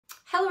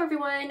Hello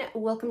everyone,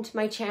 welcome to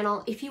my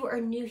channel. If you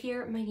are new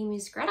here, my name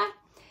is Greta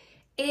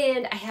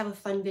and I have a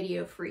fun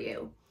video for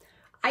you.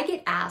 I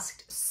get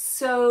asked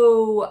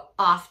so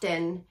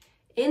often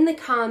in the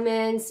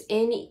comments,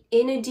 in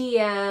a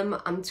DM,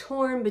 I'm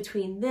torn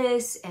between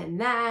this and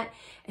that,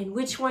 and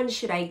which one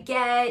should I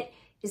get?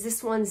 Is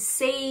this one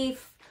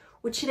safe?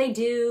 What should I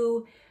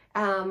do?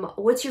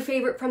 What's your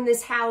favorite from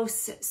this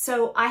house?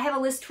 So I have a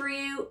list for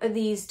you of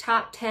these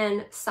top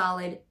 10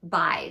 solid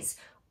buys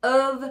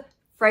of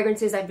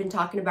fragrances I've been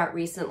talking about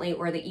recently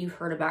or that you've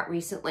heard about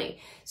recently.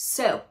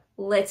 So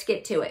let's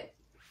get to it.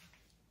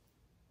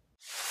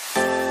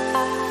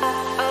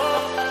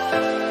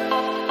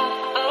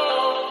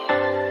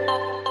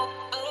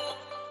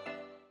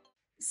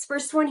 This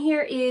first one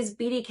here is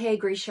BDK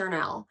Gris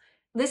Charnel.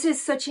 This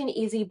is such an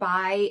easy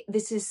buy.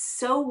 This is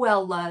so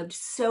well loved,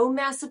 so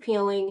mass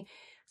appealing,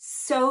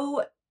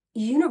 so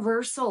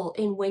universal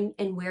in when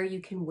and where you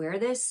can wear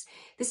this.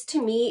 This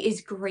to me is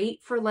great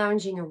for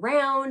lounging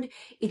around.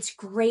 It's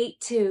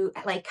great to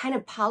like kind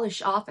of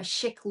polish off a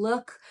chic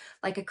look,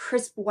 like a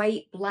crisp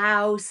white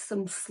blouse,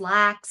 some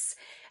slacks,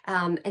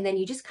 and then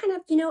you just kind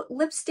of,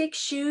 lipstick,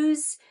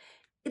 shoes.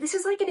 This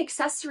is like an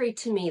accessory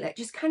to me that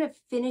just kind of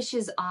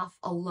finishes off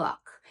a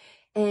look.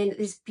 And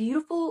this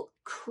beautiful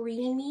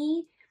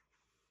creamy,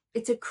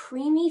 it's a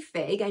creamy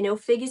fig. I know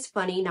fig is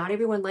funny, not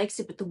everyone likes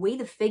it, but the way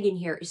the fig in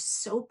here is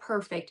so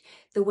perfect.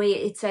 The way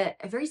it's a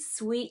very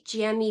sweet,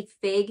 jammy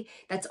fig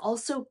that's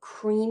also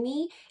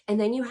creamy. And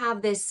then you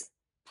have this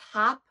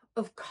pop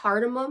of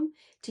cardamom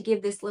to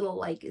give this little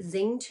like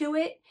zing to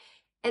it.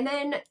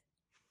 And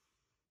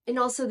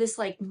also this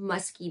like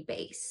musky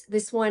base.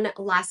 This one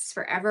lasts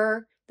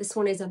forever. This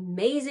one is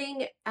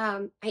amazing.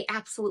 I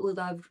absolutely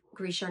love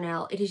Gris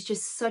Charnel. It is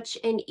just such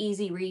an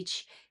easy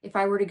reach. If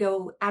I were to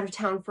go out of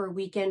town for a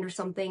weekend or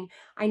something,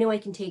 I know I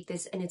can take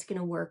this and it's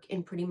gonna work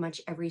in pretty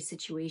much every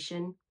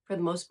situation for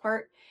the most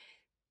part.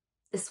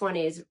 This one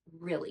is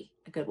really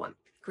a good one,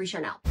 Gris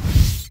Charnel.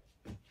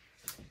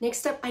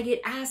 Next up, I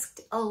get asked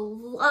a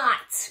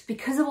lot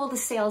because of all the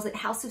sales at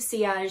House of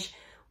Sillage,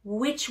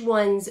 which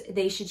ones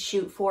they should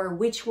shoot for,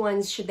 which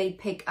ones should they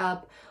pick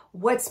up,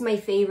 what's my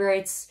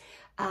favorites.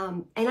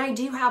 And I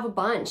do have a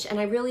bunch, and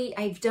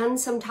I've done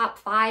some top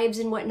fives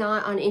and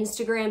whatnot on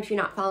Instagram. If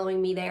you're not following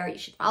me there, you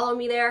should follow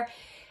me there.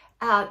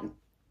 I've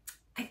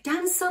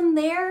done some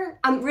there.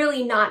 I'm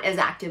really not as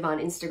active on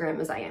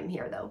Instagram as I am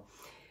here though.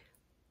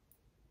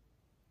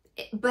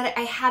 But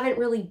I haven't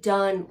really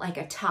done like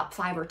a top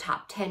 5 or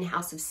top 10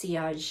 House of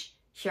Sillage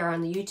here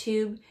on the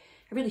YouTube.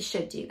 I really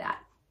should do that.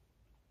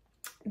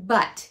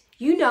 But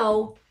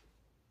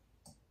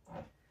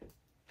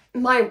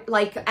my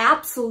like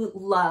absolute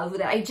love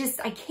that I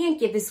can't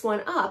give this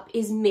one up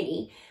is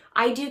Mini.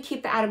 I do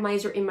keep the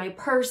atomizer in my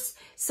purse,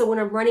 so when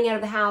I'm running out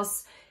of the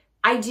house,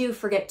 I do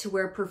forget to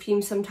wear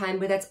perfume sometime,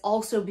 but that's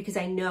also because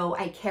I know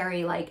I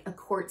carry like a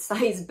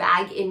quart-sized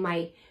bag in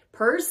my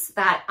purse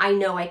that I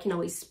know I can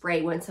always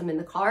spray once I'm in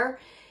the car.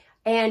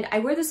 And I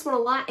wear this one a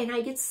lot and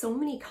I get so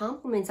many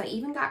compliments. I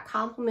even got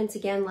compliments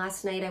again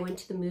last night. I went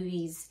to the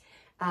movies,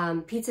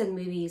 pizza and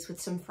movies with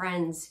some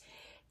friends,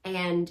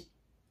 and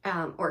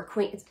or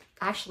acquaintance,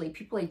 actually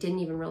people I didn't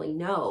even really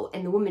know.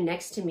 And the woman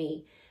next to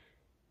me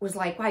was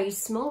like, wow, you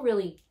smell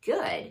really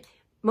good.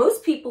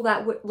 Most people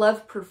that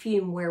love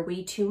perfume wear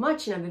way too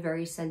much and have a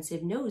very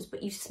sensitive nose,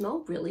 but you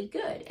smell really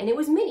good. And it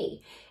was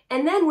Mini.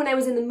 And then when I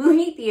was in the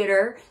movie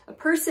theater, a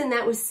person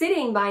that was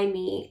sitting by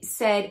me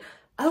said,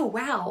 oh,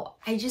 wow,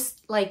 I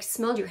just like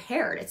smelled your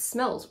hair. It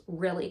smells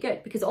really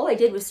good, because all I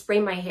did was spray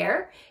my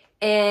hair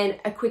and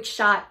a quick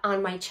shot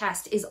on my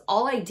chest is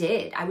all I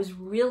did. I was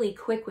really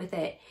quick with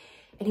it.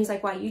 And he's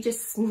like, wow, you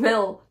just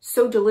smell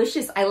so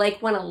delicious. I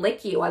like want to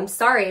lick you. I'm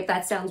sorry if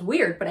that sounds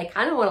weird, but I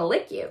kind of want to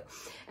lick you.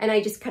 And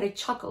I just kind of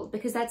chuckled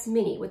because that's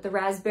Mini with the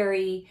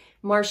raspberry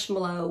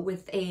marshmallow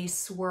with a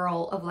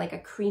swirl of like a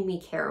creamy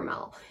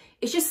caramel.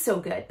 It's just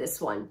so good,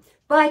 this one.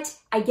 But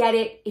I get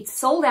it. It's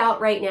sold out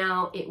right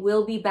now. It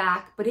will be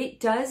back, but it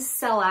does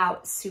sell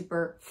out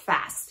super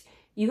fast.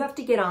 You have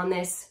to get on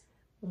this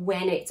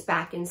when it's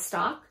back in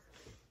stock.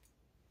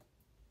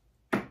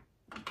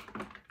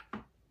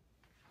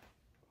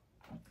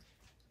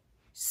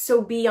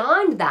 So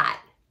beyond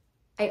that,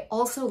 I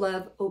also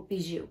love Haute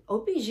Bijou.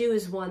 Haute Bijou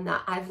is one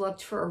that I've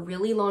loved for a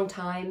really long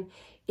time.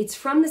 It's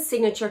from the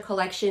Signature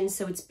collection,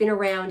 so it's been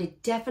around.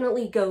 It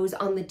definitely goes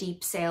on the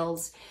deep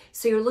sales.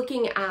 So you're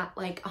looking at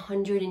like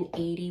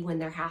 180 when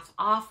they're half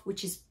off,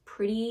 which is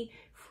pretty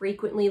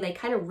frequently. They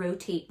kind of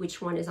rotate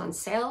which one is on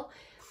sale.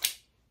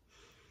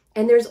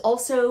 And there's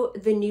also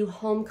the new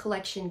home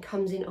collection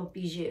comes in Haute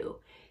Bijou.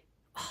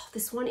 Oh,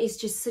 this one is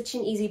just such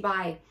an easy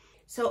buy.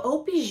 So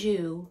Haute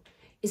Bijou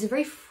is a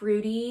very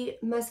fruity,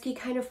 musky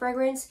kind of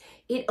fragrance.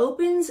 It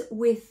opens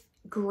with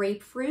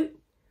grapefruit,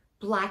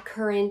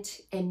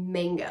 blackcurrant, and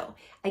mango.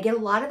 I get a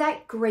lot of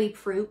that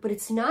grapefruit, but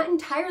it's not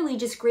entirely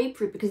just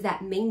grapefruit because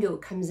that mango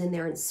comes in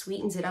there and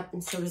sweetens it up,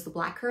 and so does the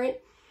blackcurrant.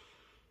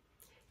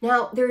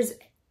 Now, there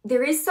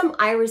is some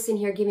iris in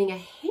here giving a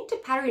hint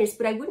of powderiness,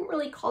 but I wouldn't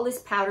really call this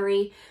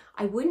powdery.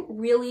 I wouldn't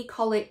really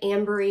call it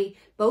ambery.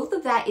 Both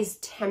of that is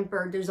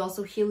tempered. There's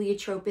also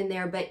heliotrope in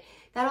there, but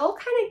that all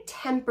kind of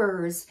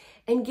tempers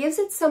and gives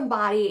it some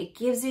body. It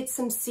gives it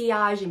some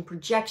sillage and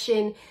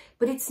projection,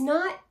 but it's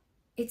not,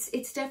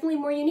 it's definitely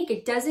more unique.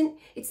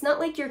 It's not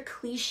like your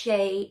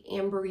cliche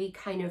ambery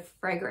kind of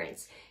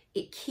fragrance.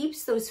 It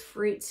keeps those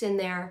fruits in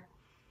there.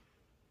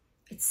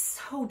 It's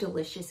so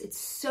delicious. It's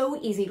so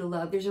easy to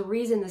love. There's a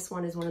reason this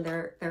one is one of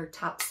their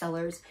top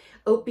sellers.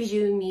 Haute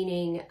bijou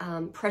meaning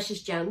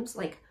precious gems,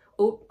 like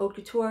haute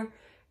couture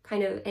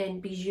kind of,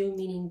 and bijou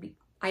meaning,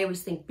 I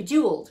always think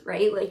bejeweled,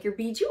 right? Like you're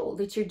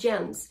bejeweled, it's your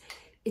gems.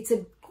 It's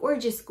a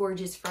gorgeous,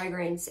 gorgeous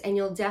fragrance, and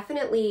you'll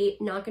definitely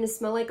not gonna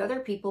smell like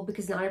other people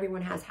because not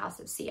everyone has House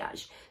of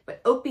Sillage,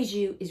 but haute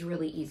bijou is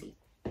really easy.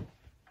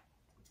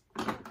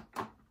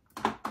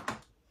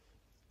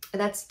 And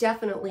that's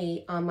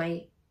definitely on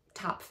my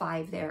top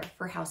 5 there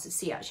for House of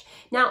Sillage.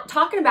 Now,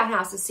 talking about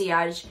House of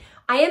Sillage,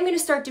 I am going to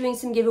start doing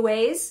some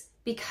giveaways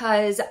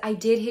because I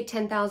did hit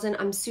 10,000.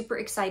 I'm super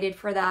excited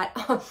for that.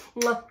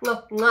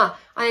 I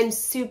am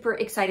super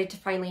excited to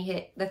finally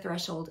hit the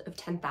threshold of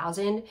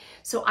 10,000.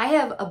 So I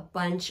have a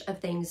bunch of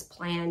things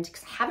planned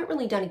because I haven't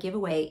really done a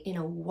giveaway in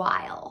a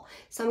while.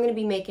 So I'm going to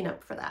be making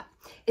up for that.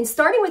 And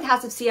starting with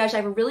House of Sillage, I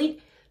have a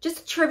really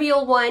just a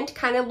trivial one to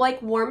kind of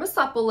like warm us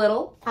up a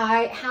little.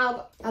 I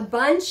have a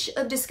bunch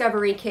of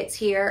discovery kits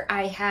here.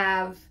 I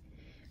have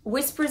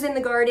Whispers in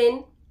the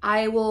Garden.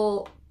 I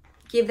will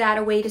give that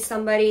away to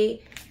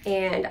somebody.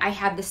 And I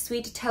have the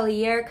Sweet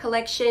Atelier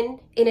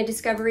collection in a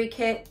discovery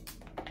kit.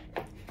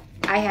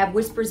 I have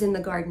Whispers in the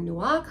Garden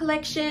Noir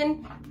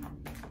collection.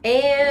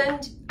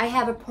 And I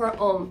have a Pour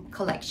Homme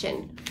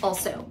collection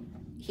also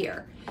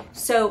here.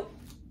 So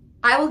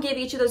I will give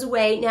each of those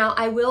away. Now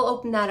I will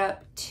open that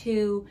up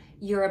to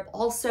Europe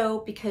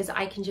also because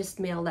I can just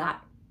mail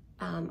that.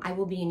 I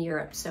will be in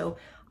Europe, so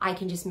I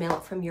can just mail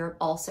it from Europe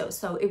also.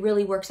 So it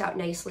really works out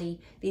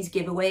nicely, these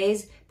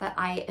giveaways, but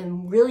I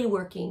am really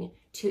working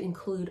to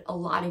include a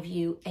lot of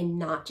you and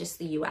not just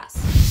the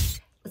US.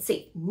 Let's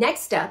see,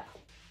 next up,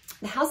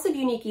 the House of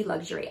Unique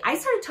Luxury. I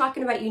started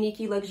talking about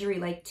Unique Luxury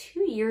like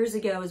 2 years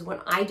ago is when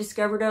I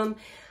discovered them,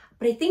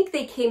 but I think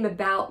they came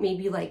about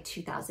maybe like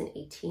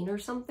 2018 or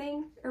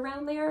something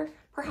around there,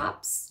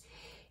 perhaps.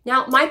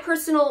 Now, my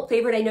personal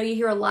favorite, I know you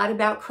hear a lot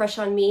about Crush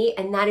on Me,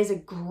 and that is a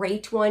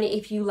great one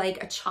if you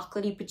like a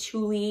chocolatey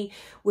patchouli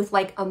with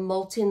like a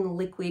molten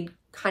liquid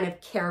kind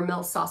of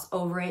caramel sauce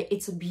over it.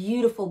 It's a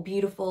beautiful,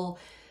 beautiful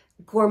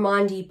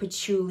gourmandy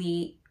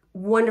patchouli,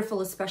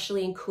 wonderful,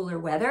 especially in cooler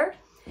weather.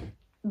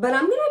 But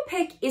I'm gonna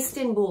pick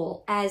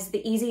Istanbul as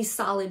the easy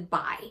solid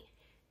buy.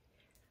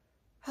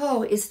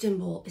 Oh,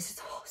 Istanbul is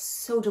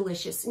so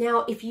delicious.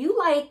 Now, if you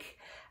like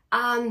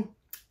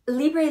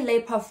Libre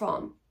les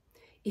Parfums,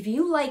 if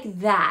you like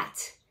that,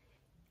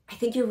 I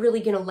think you're really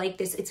gonna like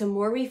this. It's a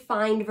more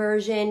refined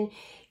version.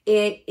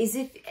 It is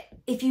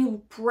if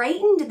you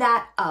brightened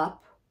that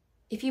up,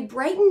 if you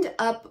brightened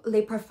up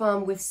Les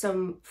Parfums with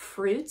some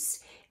fruits,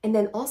 and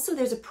then also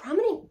there's a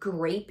prominent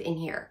grape in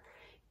here.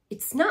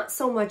 It's not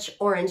so much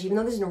orange, even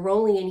though there's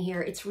neroli in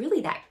here, it's really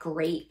that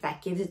grape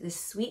that gives it this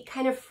sweet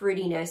kind of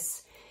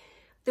fruitiness.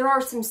 There are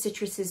some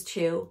citruses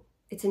too.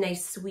 It's a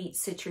nice sweet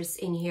citrus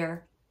in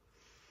here.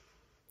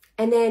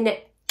 And then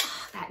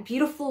that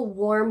beautiful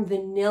warm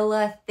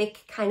vanilla, thick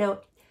kind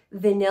of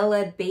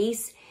vanilla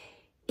base.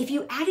 If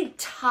you added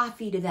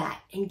toffee to that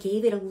and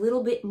gave it a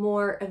little bit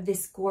more of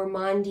this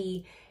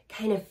gourmandy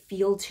kind of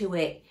feel to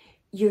it,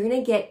 you're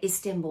gonna get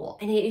Istanbul.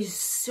 And it is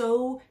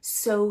so,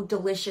 so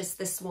delicious,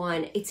 this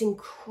one. It's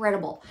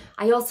incredible.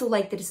 I also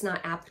like that it's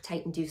not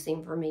appetite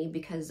inducing for me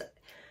because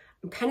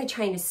I'm kind of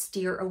trying to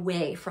steer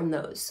away from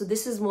those. So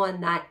this is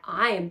one that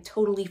I am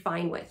totally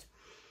fine with.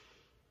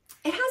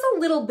 It has a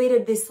little bit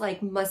of this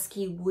like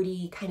musky,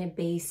 woody kind of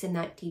base in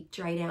that deep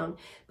dry down,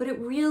 but it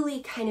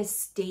really kind of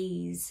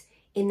stays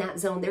in that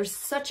zone. There's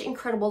such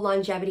incredible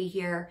longevity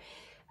here.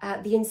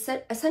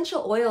 The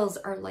essential oils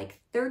are like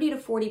 30 to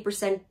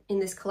 40% in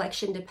this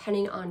collection,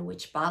 depending on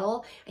which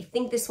bottle. I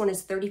think this one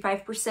is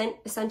 35%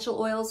 essential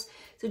oils.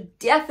 So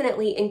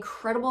definitely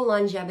incredible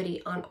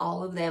longevity on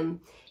all of them.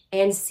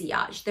 And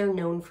sillage. They're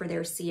known for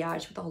their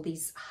sillage with all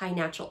these high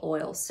natural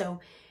oils. So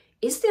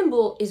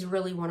Istanbul is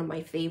really one of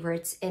my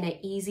favorites and an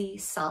easy,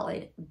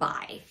 solid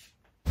buy.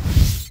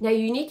 Now,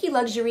 Unique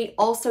Luxury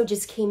also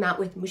just came out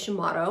with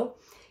Mushimato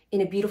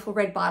in a beautiful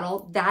red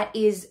bottle. That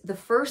is the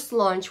first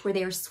launch where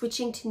they are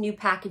switching to new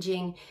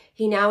packaging.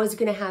 He now is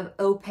going to have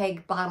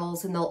OPEG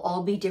bottles and they'll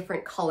all be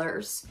different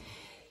colors.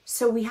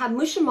 So we have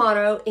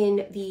Mushimato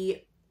in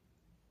the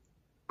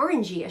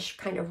orangey-ish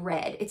kind of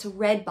red. It's a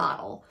red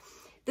bottle.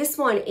 This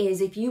one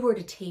is if you were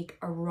to take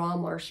a raw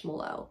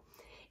marshmallow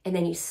and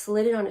then you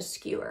slid it on a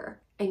skewer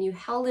and you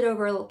held it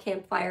over a little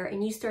campfire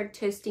and you started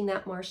toasting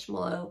that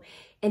marshmallow,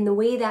 and the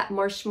way that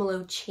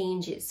marshmallow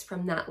changes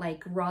from that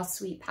like raw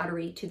sweet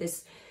powdery to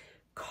this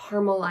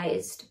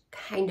caramelized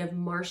kind of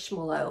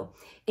marshmallow,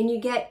 and you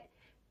get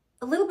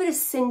a little bit of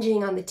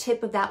singeing on the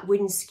tip of that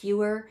wooden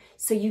skewer.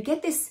 So you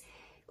get this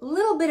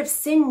little bit of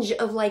singe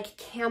of like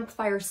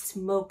campfire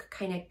smoke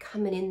kind of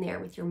coming in there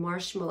with your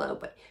marshmallow,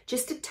 but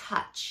just a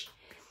touch.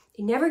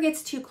 It never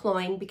gets too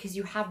cloying because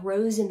you have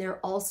rose in there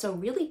also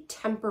really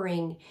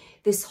tempering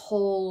this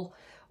whole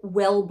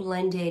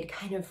well-blended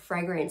kind of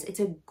fragrance. It's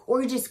a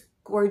gorgeous,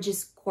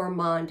 gorgeous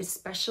gourmand,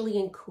 especially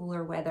in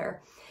cooler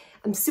weather.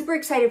 I'm super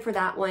excited for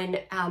that one.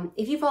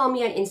 If you follow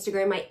me on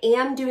Instagram, I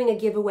am doing a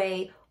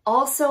giveaway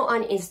also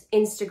on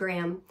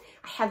Instagram.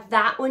 I have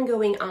that one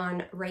going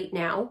on right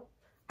now.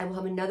 I will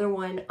have another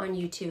one on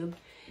YouTube.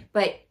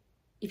 But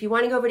if you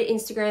want to go over to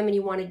Instagram and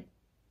you want to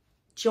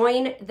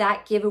join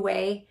that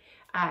giveaway,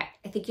 I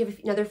think you have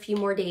another few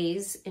more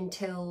days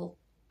until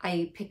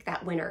I pick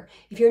that winner.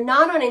 If you're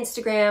not on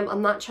Instagram,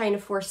 I'm not trying to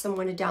force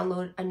someone to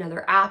download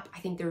another app. I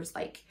think there's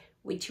like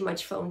way too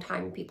much phone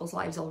time in people's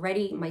lives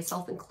already,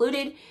 myself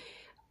included.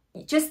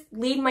 Just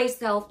leave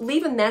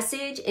a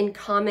message in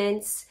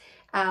comments.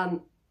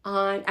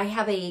 I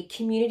have a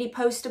community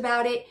post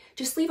about it.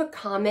 Just leave a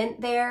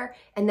comment there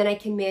and then I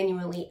can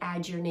manually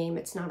add your name.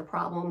 It's not a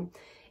problem.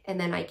 And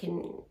then I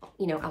can,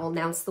 I'll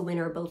announce the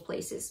winner both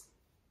places.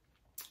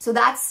 So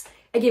that's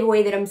a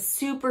giveaway that I'm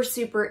super,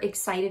 super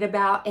excited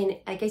about. And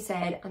like I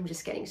said, I'm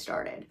just getting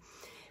started,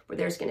 where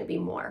there's going to be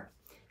more.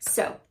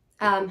 So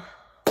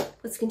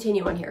let's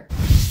continue on here.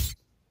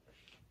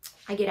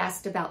 I get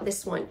asked about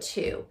this one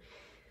too.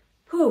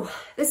 Whew,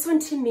 this one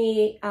to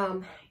me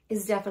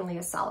is definitely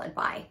a solid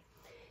buy.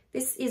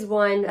 This is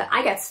one that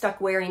I got stuck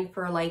wearing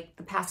for like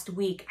the past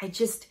week.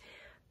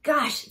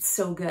 Gosh, it's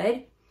so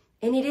good.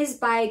 And it is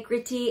by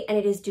Greta and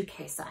it is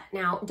Duchessa.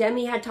 Now,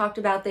 Demi had talked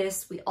about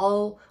this. We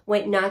all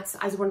went nuts.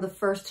 I was one of the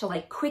first to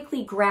like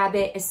quickly grab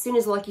it as soon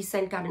as Lucky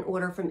Scent got an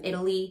order from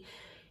Italy.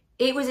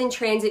 It was in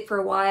transit for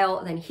a while,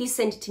 and then he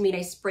sent it to me and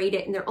I sprayed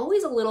it, and they're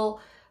always a little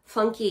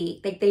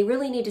funky. Like they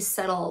really need to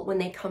settle when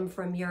they come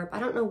from Europe. I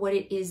don't know what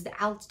it is,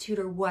 the altitude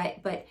or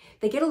what, but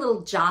they get a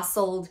little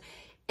jostled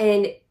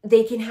and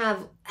they can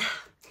have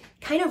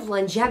kind of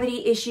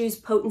longevity issues,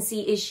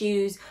 potency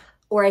issues,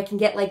 or I can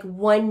get like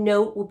one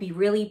note will be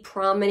really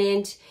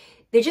prominent.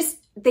 They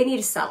need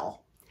to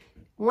settle.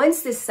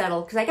 Once this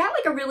settled, because I got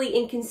like a really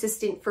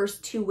inconsistent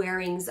first two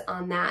wearings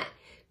on that,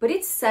 but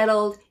it's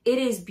settled. It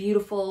is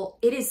beautiful.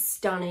 It is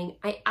stunning.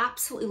 I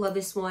absolutely love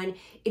this one.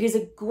 It is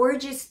a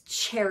gorgeous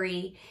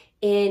cherry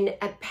in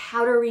a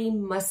powdery,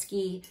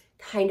 musky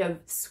kind of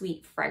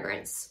sweet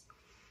fragrance.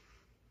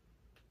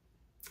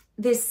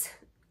 This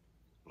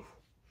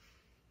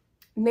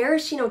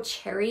maraschino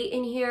cherry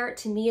in here,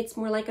 to me, it's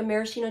more like a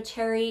maraschino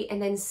cherry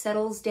and then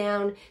settles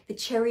down. The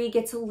cherry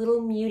gets a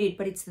little muted,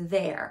 but it's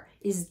there.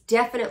 It is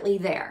definitely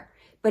there.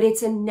 But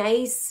it's a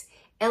nice,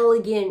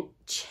 elegant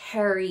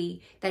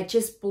cherry that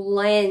just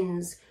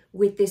blends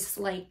with this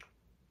like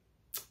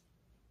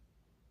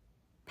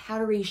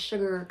powdery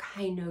sugar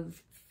kind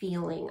of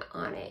feeling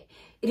on it.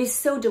 It is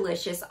so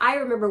delicious. I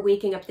remember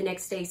waking up the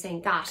next day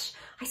saying, gosh,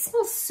 I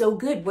smell so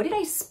good. What did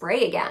I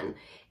spray again?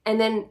 And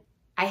then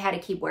I had to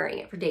keep wearing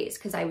it for days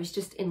because I was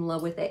just in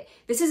love with it.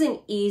 This is an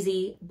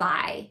easy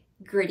buy,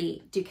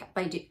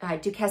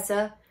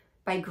 Duchessa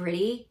by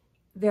Greta.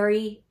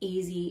 Very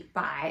easy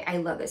buy. I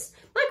love this.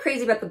 I'm not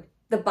crazy about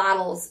the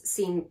bottles.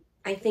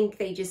 I think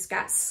they just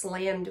got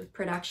slammed with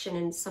production,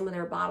 and some of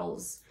their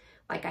bottles,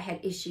 like I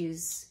had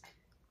issues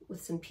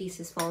with some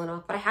pieces falling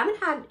off, but I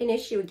haven't had an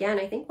issue again.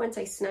 I think once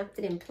I snapped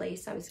it in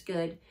place, I was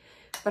good.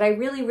 But I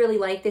really, really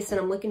like this, and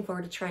I'm looking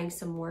forward to trying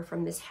some more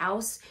from this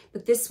house.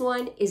 But this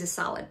one is a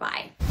solid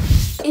buy.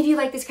 If you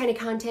like this kind of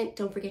content,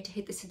 don't forget to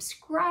hit the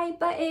subscribe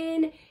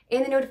button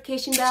and the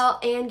notification bell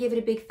and give it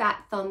a big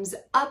fat thumbs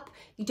up.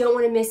 You don't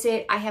want to miss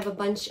it. I have a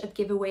bunch of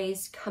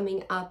giveaways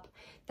coming up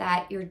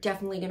that you're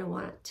definitely going to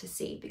want to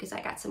see because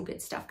I got some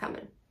good stuff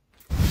coming.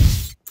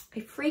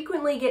 I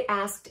frequently get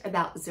asked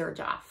about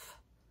Xerjoff.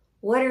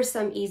 What are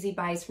some easy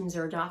buys from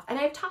Xerjoff? And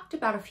I've talked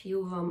about a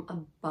few of them a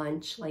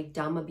bunch, like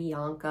Dama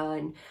Bianca,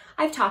 and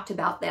I've talked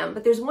about them.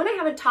 But there's one I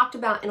haven't talked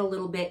about in a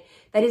little bit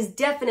that is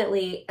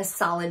definitely a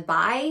solid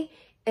buy,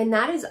 and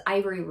that is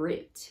Ivory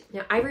Root.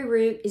 Now, Ivory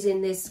Root is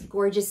in this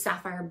gorgeous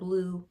sapphire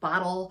blue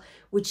bottle,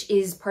 which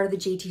is part of the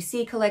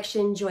JTC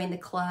collection. Join the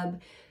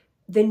club.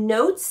 The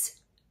notes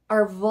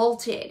are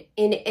vaulted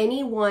in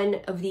any one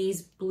of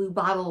these blue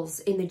bottles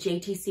in the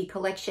JTC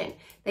collection.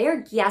 They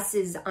are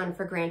guesses on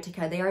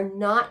Fragrantica. They are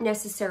not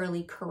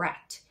necessarily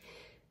correct.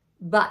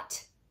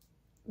 But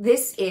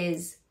this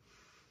is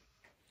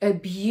a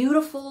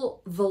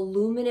beautiful,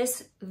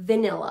 voluminous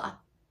vanilla.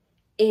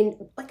 It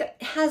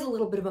has a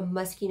little bit of a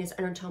muskiness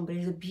undertone, but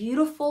it is a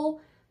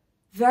beautiful,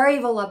 very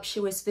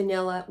voluptuous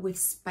vanilla with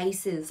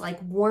spices, like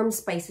warm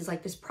spices,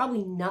 like there's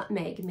probably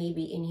nutmeg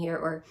maybe in here,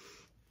 or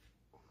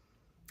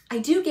I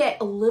do get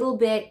a little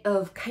bit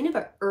of kind of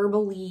a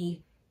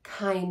herbally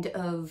kind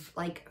of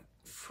like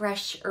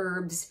fresh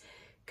herbs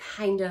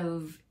kind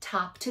of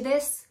top to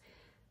this.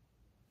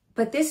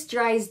 But this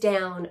dries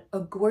down a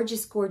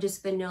gorgeous, gorgeous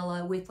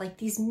vanilla with like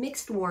these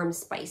mixed warm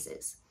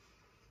spices.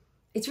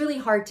 It's really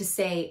hard to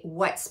say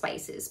what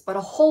spices, but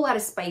a whole lot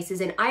of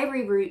spices. And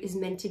Ivory Root is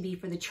meant to be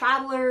for the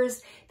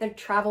travelers that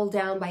travel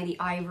down by the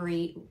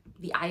ivory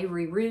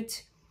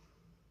root.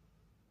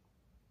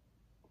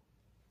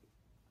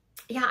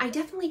 yeah, I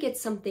definitely get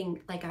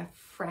something like a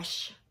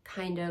fresh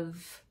kind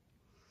of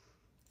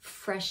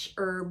fresh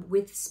herb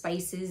with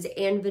spices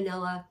and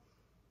vanilla.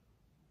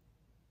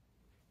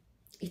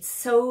 It's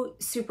so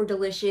super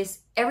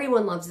delicious.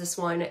 Everyone loves this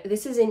one.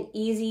 This is an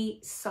easy,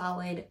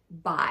 solid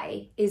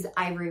buy, is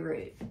Ivory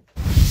Root.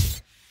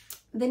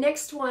 The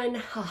next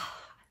one,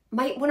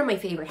 one of my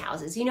favorite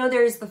houses. You know,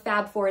 there's the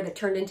Fab Four that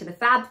turned into the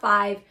Fab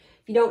Five.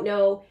 If you don't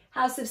know,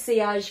 House of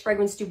Sillage,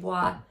 Fragrance du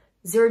Bois,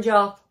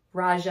 Xerjoff,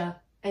 Raja,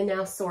 and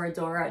now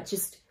Soradora.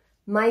 Just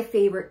my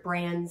favorite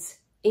brands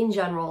in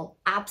general.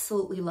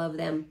 Absolutely love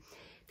them.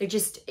 They're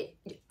just a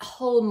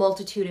whole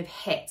multitude of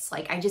hits.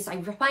 Like I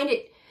find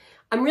it,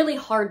 I'm really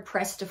hard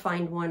pressed to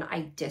find one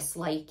I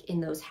dislike in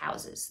those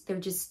houses. They're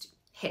just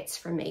hits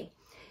for me.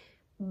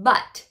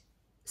 But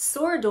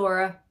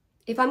Soradora,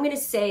 if I'm gonna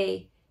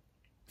say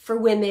for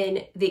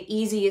women, the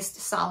easiest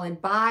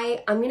solid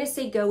buy, I'm gonna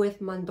say go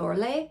with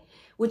Mandorle,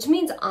 which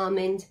means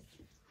almond.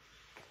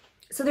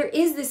 So there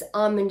is this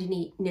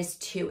almondiness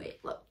to it.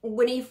 Look,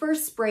 when you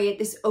first spray it,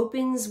 this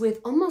opens with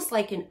almost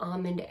like an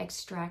almond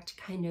extract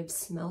kind of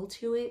smell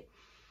to it,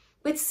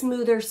 but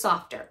smoother,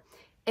 softer.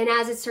 And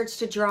as it starts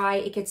to dry,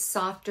 it gets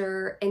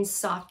softer and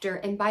softer.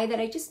 And by that,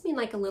 I just mean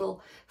like a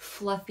little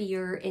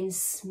fluffier and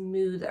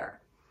smoother.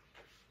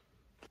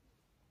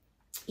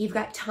 You've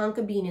got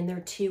tonka bean in there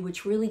too,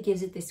 which really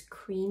gives it this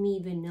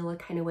creamy vanilla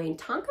kind of way. And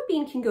tonka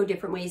bean can go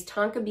different ways.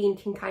 Tonka bean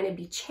can kind of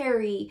be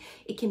cherry.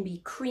 It can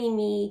be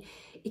creamy.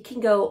 It can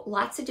go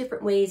lots of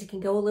different ways. It can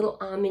go a little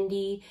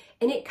almondy.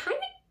 And it kind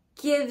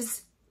of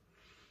gives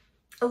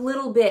a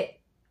little bit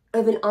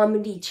of an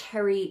almondy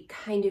cherry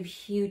kind of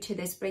hue to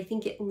this, but I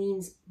think it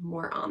leans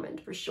more almond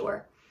for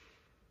sure.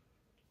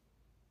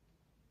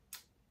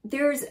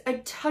 There's a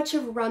touch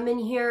of rum in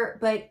here,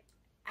 but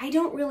I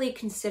don't really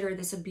consider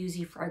this a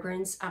boozy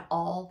fragrance at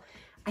all.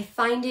 I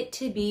find it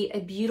to be a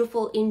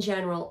beautiful, in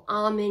general,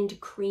 almond,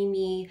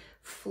 creamy,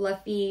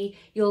 fluffy.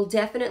 You'll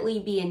definitely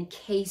be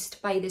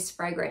encased by this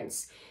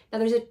fragrance. Now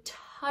there's a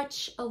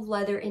touch of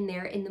leather in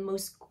there in the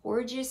most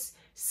gorgeous,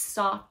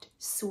 soft,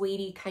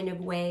 suede kind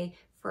of way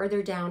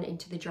further down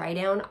into the dry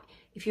down.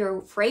 If you're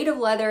afraid of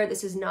leather,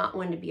 this is not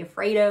one to be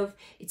afraid of.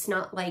 It's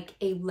not like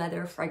a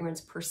leather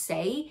fragrance per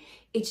se.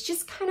 It's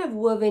just kind of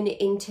woven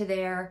into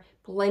there,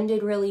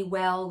 blended really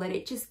well, that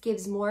it just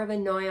gives more of a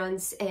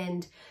nuance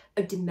and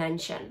a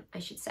dimension, I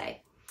should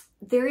say.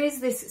 There is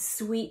this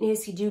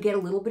sweetness. You do get a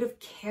little bit of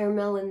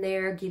caramel in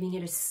there, giving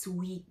it a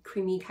sweet,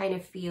 creamy kind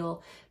of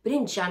feel. But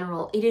in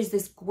general, it is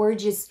this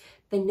gorgeous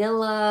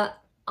vanilla,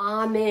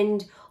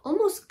 almond,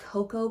 almost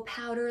cocoa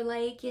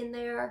powder-like in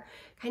there,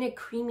 kind of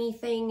creamy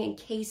thing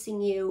encasing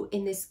you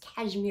in this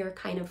cashmere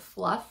kind of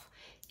fluff.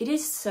 It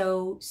is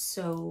so,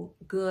 so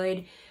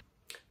good.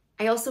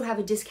 I also have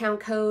a discount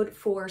code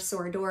for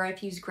Soradora.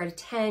 If you use Greta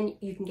 10,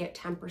 you can get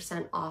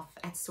 10% off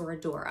at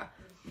Soradora.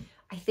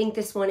 I think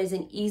this one is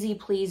an easy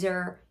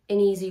pleaser, an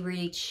easy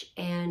reach,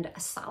 and a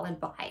solid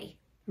buy.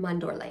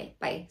 Mandorle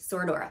by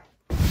Soradora.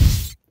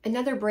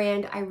 Another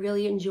brand I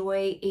really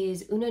enjoy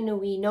is Una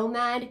Nuit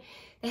Nomad.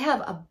 They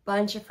have a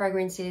bunch of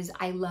fragrances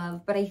I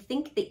love, but I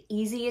think the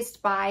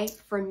easiest buy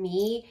for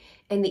me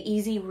and the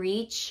easy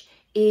reach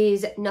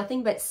is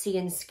Nothing But Sea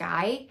and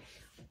Sky.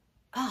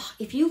 Oh,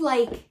 if you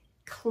like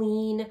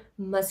clean,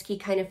 musky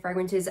kind of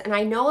fragrances, and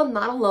I know I'm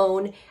not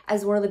alone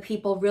as one of the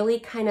people really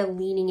kind of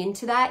leaning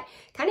into that,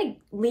 kind of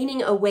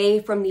leaning away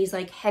from these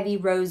like heavy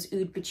rose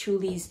oud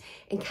patchoulis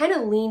and kind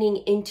of leaning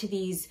into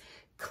these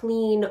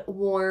clean,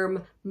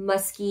 warm,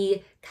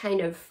 musky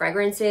kind of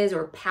fragrances,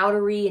 or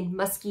powdery and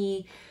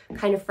musky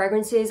kind of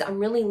fragrances. I'm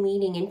really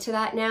leaning into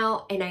that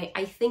now, and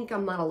I think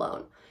I'm not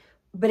alone.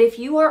 But if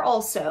you are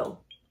also,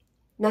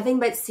 Nothing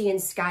But Sea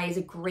and Sky is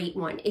a great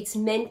one. It's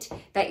meant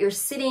that you're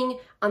sitting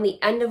on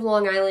the end of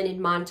Long Island in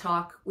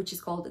Montauk, which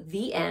is called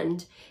The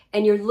End,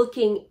 and you're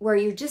looking where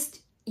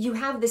you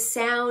have the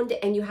sound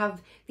and you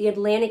have the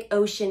Atlantic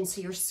Ocean, so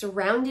you're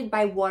surrounded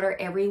by water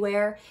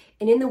everywhere.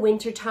 And in the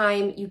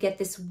wintertime, you get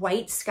this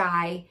white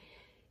sky.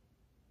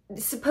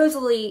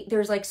 Supposedly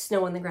there's like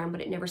snow on the ground,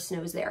 but it never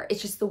snows there.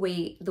 It's just the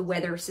way the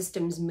weather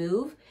systems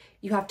move.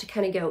 You have to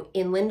kind of go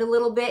inland a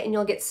little bit and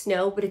you'll get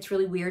snow, but it's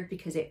really weird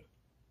because it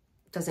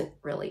doesn't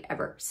really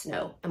ever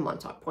snow at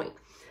Montauk Point.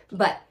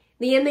 But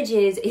the image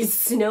is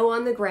snow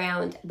on the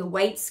ground, the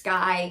white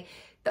sky.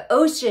 The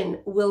ocean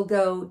will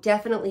go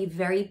definitely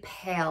very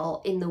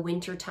pale in the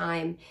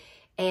wintertime,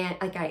 and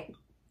like a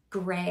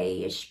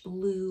grayish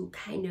blue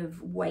kind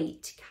of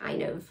white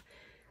kind of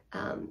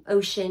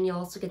ocean. You'll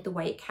also get the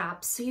white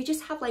caps. So you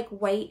just have like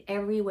white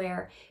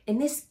everywhere. And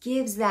this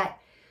gives that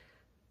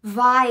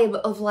vibe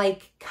of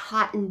like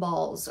cotton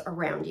balls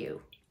around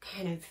you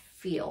kind of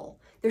feel.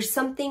 There's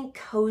something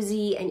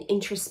cozy and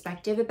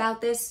introspective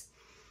about this.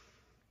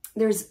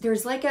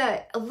 There's like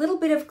a little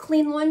bit of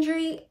clean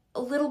laundry,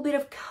 a little bit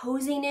of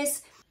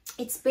coziness.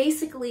 It's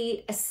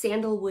basically a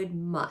sandalwood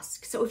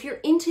musk. So if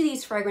you're into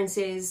these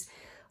fragrances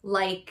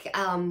like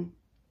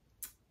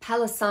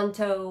Palo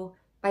Santo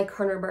by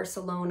Carner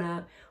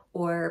Barcelona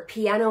or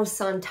Piano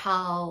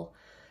Santal,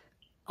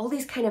 all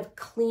these kind of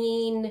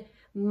clean,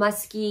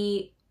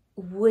 musky,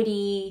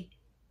 woody,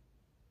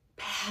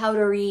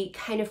 powdery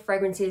kind of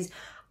fragrances.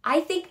 I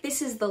think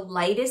this is the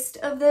lightest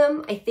of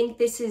them. I think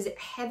this is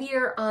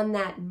heavier on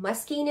that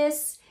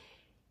muskiness,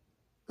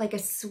 like a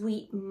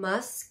sweet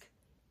musk,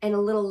 and a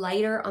little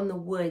lighter on the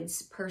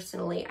woods,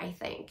 personally, I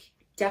think.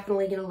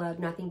 Definitely gonna love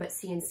Nothing But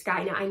Sea and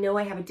Sky. Now, I know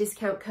I have a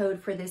discount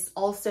code for this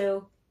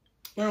also.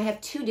 Now, I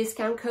have 2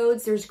 discount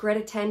codes. There's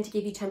Greta 10 to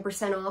give you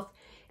 10% off,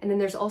 and then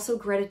there's also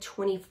Greta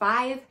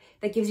 25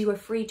 that gives you a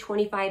free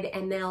 25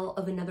 ml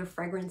of another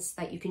fragrance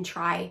that you can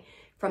try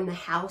from the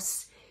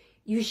house.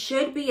 You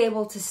should be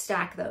able to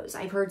stack those.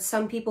 I've heard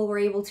some people were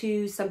able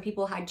to, some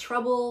people had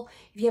trouble.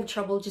 If you have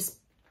trouble, just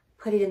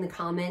put it in the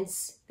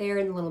comments there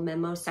in the little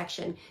memo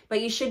section.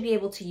 But you should be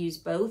able to use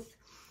both.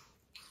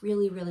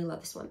 Really, really love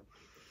this one.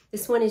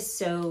 This one is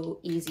so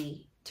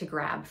easy to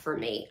grab for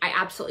me. I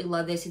absolutely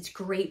love this. It's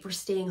great for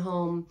staying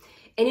home.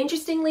 And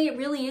interestingly, it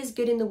really is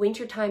good in the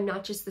wintertime,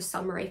 not just the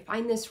summer. I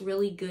find this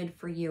really good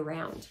for year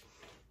round.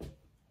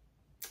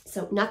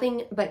 So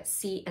Nothing But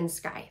Sea and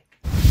Sky.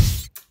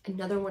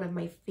 Another one of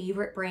my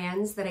favorite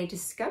brands that I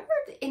discovered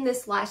in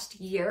this last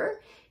year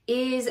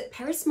is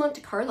Paris Monte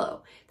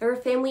Carlo. They're a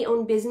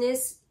family-owned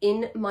business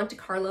in Monte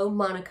Carlo,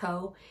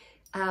 Monaco.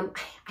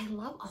 I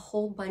love a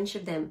whole bunch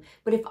of them,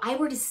 but if I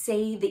were to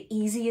say the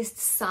easiest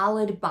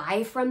solid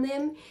buy from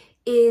them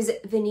is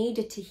Vanille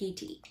de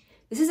Tahiti.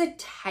 This is a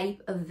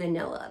type of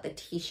vanilla, the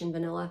Tahitian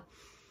vanilla.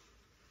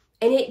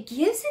 And it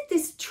gives it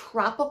this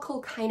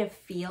tropical kind of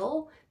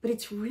feel, but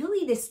it's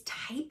really this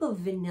type of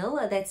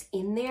vanilla that's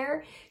in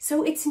there.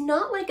 So it's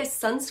not like a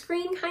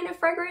sunscreen kind of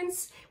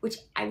fragrance, which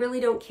I really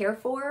don't care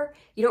for.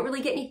 You don't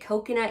really get any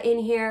coconut in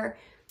here,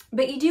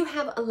 but you do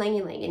have ylang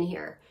ylang in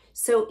here.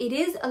 So it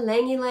is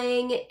ylang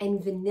ylang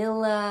and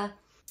vanilla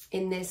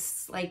in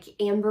this like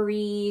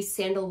ambery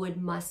sandalwood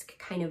musk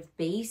kind of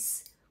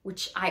base,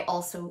 which I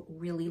also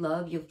really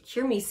love. You'll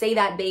hear me say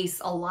that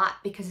base a lot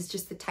because it's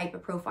just the type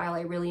of profile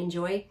I really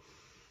enjoy.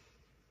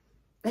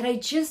 But I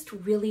just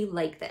really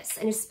like this.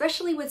 And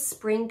especially with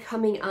spring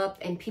coming up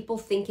and people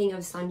thinking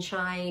of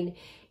sunshine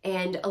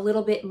and a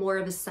little bit more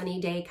of a sunny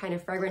day kind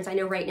of fragrance. I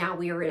know right now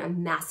we are in a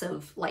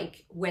massive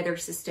like weather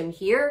system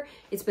here.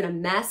 It's been a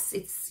mess.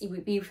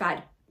 We've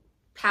had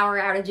power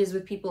outages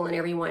with people and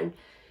everyone,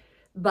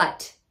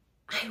 but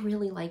I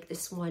really like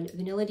this one,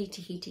 Vanilla de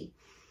Tahiti.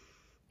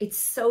 It's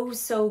so,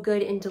 so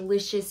good and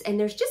delicious. And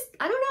there's just,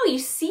 I don't know, you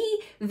see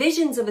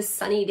visions of a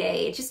sunny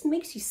day. It just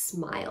makes you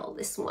smile,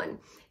 this one.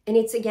 And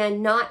it's,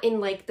 again, not in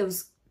like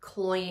those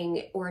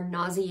cloying or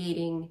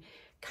nauseating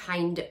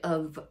kind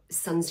of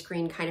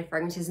sunscreen kind of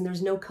fragrances. And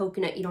there's no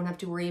coconut. You don't have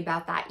to worry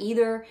about that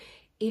either.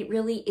 It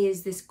really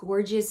is this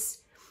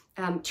gorgeous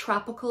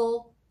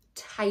tropical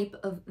type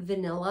of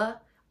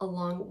vanilla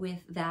along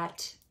with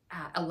that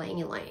ylang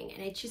ylang.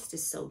 And it just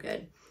is so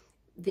good.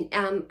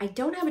 I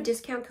don't have a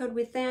discount code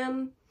with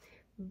them,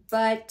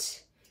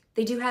 but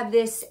they do have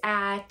this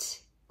at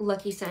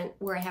Lucky Scent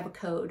where I have a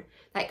code.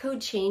 That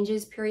code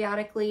changes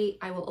periodically.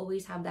 I will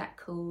always have that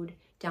code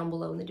down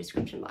below in the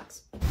description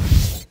box.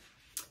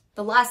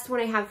 The last one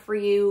I have for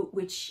you,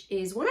 which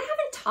is one I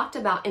haven't talked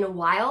about in a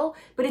while,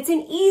 but it's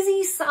an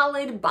easy,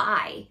 solid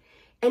buy.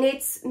 And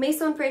it's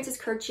Maison Francis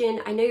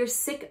Kurkdjian. I know you're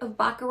sick of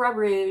Baccarat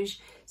Rouge,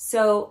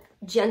 so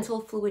Gentle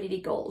Fluidity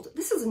Gold.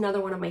 This is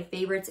another one of my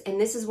favorites, and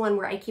this is one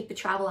where I keep the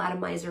travel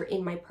atomizer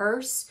in my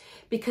purse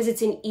because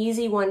it's an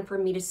easy one for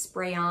me to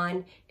spray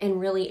on and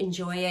really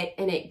enjoy it,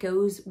 and it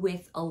goes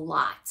with a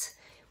lot.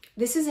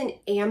 This is an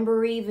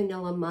ambery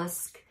vanilla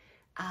musk.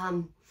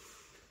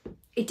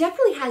 It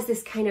definitely has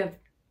this kind of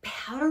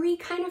powdery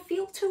kind of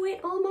feel to it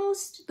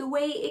almost, the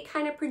way it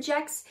kind of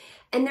projects.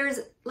 And there's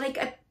like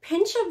a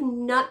pinch of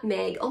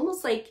nutmeg,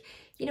 almost like,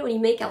 you know, when you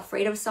make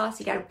Alfredo sauce,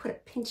 you got to put a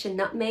pinch of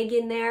nutmeg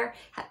in there.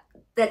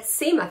 That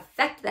same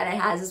effect that it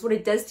has is what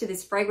it does to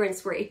this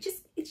fragrance, where it's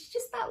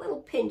just that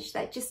little pinch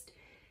that just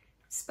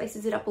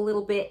spices it up a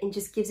little bit and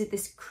just gives it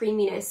this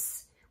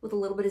creaminess with a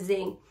little bit of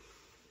zing.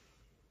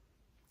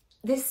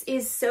 This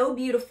is so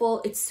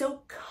beautiful. It's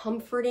so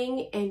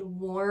comforting and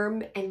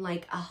warm and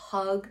like a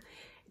hug.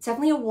 It's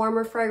definitely a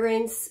warmer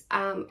fragrance.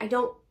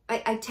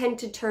 I tend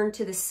to turn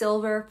to the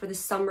silver for the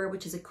summer,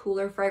 which is a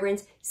cooler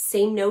fragrance.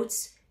 Same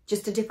notes,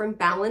 just a different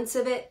balance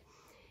of it.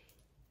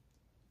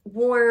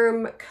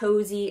 Warm,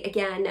 cozy.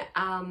 Again,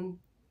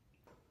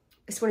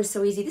 this one is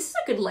so easy. This is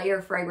a good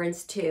layer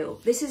fragrance too.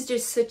 This is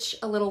just such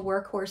a little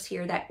workhorse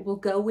here that will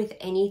go with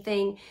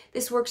anything.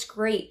 This works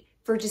great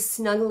for just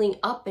snuggling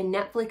up and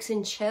Netflix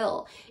and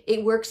chill.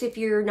 It works if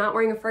you're not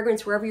wearing a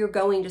fragrance wherever you're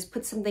going, just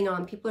put something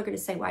on. People are gonna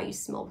say, wow, you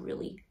smell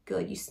really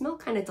good. You smell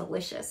kind of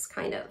delicious,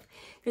 kind of.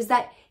 There's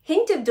that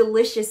hint of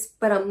delicious,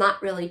 but I'm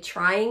not really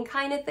trying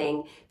kind of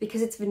thing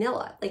because it's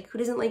vanilla. Like, who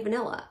doesn't like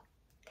vanilla?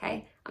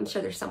 Okay, I'm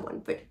sure there's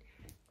someone, but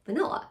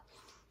vanilla.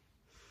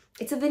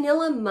 It's a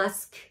vanilla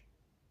musk,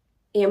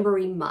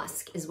 ambery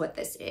musk is what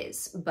this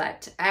is,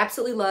 but I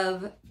absolutely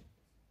love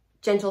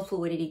Gentle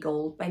Fluidity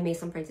Gold by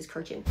Maison Francis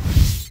Kurkdjian.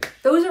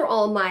 Those are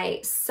all my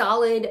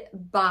solid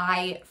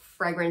buy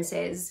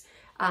fragrances.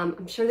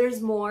 I'm sure there's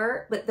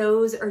more, but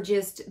those are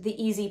just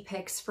the easy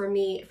picks for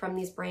me from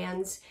these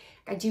brands.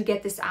 I do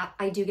get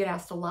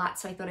asked a lot,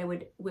 so I thought I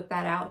would whip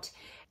that out.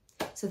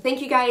 So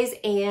thank you guys,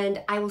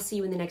 and I will see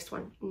you in the next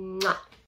one. Mwah.